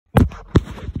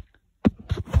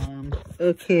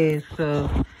Okay, so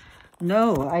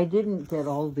no, I didn't get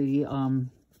all the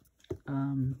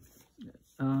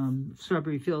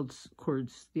Strawberry Fields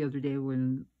chords the other day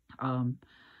when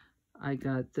I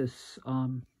got this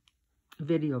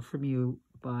video from you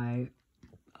by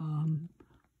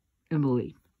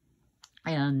Emily,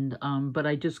 and but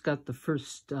I just got the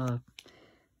first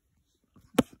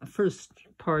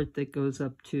part that goes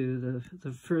up to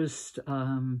the first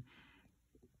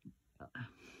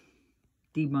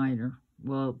D minor.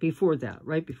 Well, before that,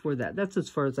 right before that, that's as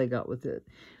far as I got with it.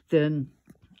 Then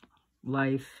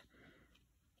life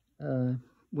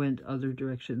went other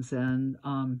directions, and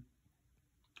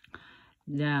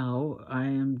now I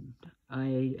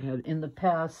had in the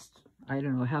past, I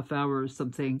don't know, half hour or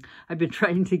something, I've been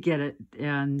trying to get it,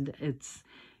 and it's,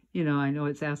 you know, I know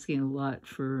it's asking a lot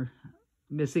for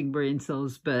missing brain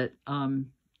cells, but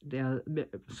yeah,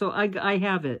 so I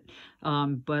have it,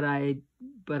 but I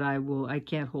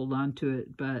can't hold on to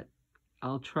it, but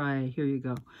I'll try. Here you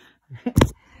go.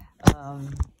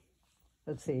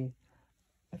 Let's see,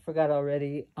 I forgot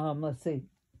already. Let's see.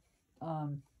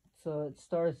 So it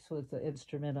starts with the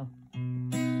instrumental.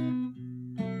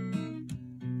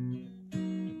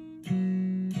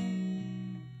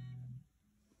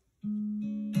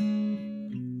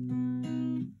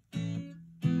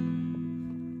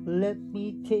 Let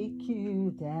me take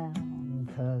you down,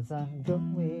 'cause I'm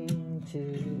going to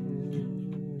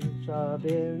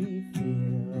Strawberry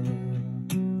Field.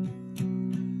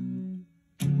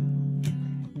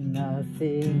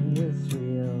 Nothing is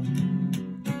real,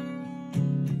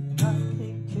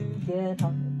 nothing to get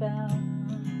hung about.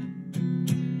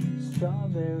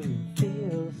 Strawberry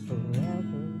Fields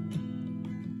forever.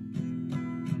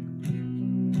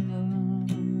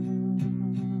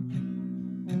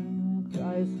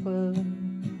 For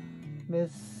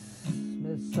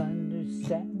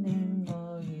misunderstanding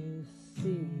all you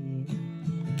see.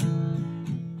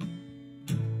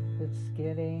 It's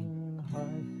getting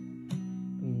hard,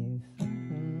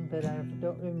 but I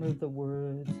don't remember the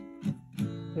words.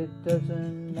 It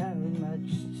doesn't matter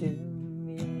much to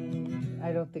me.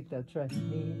 I don't think that's right.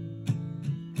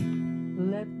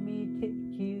 Let me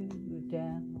take you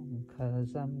down,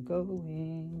 'cause I'm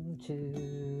going to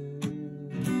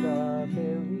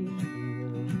Strawberry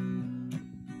Field.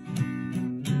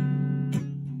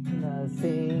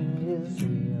 Nothing is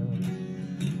real,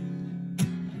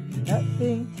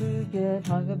 nothing to get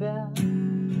hung about.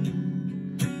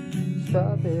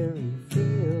 Strawberry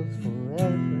Fields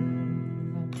forever.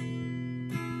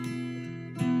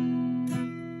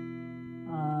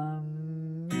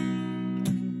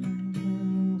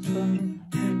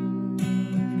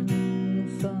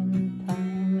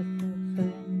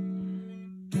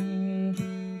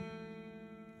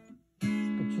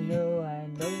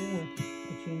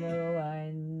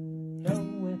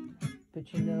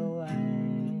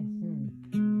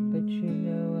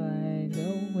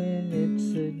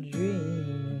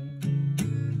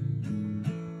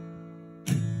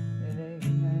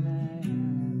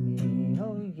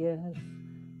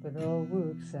 But it all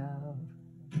works out.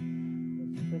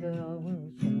 But it all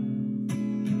works out.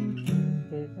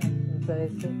 As I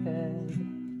said, I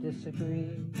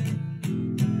disagree.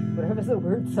 Whatever the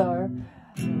words are,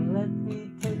 let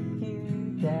me take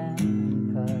you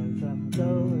down, 'cause I'm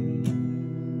going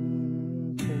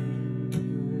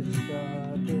to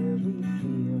Strawberry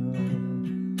Field.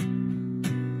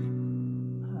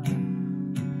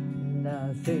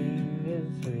 Nothing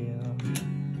is real.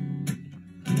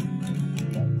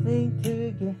 Nothing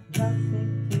to get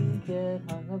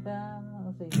hung about.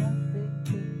 Nothing to get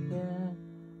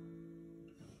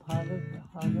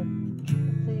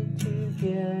nothing to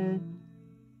get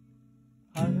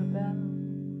hung about.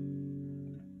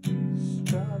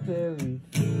 Strawberry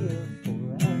Fields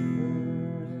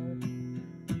forever.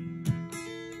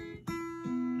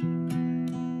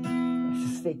 I was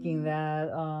just thinking that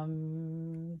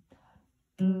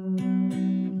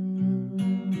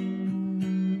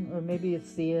or maybe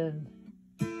it's the end.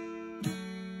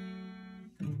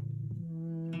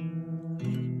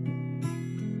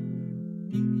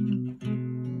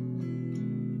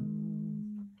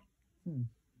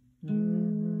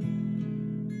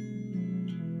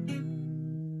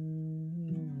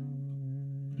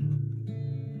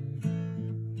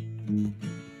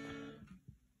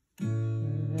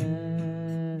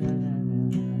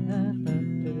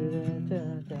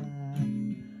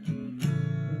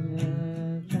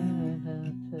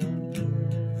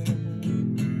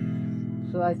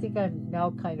 So I think I'm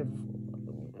now kind of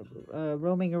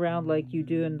roaming around like you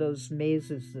do in those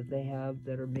mazes that they have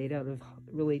that are made out of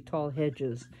really tall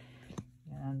hedges.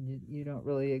 And you don't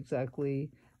really exactly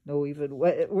know even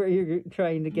where you're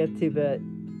trying to get to, but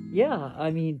yeah,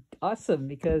 I mean, awesome,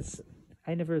 because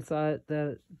I never thought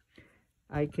that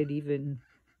I could even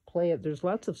play it. There's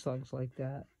lots of songs like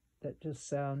that that just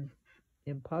sound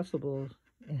impossible.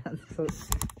 And so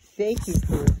thank you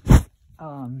for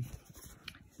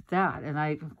that. And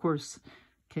I, of course,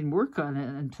 can work on it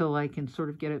until I can sort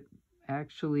of get it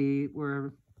actually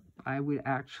where I would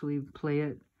actually play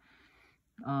it,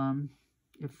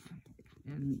 if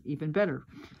and even better.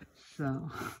 So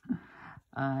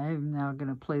I'm now going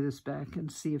to play this back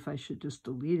and see if I should just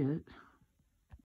delete it.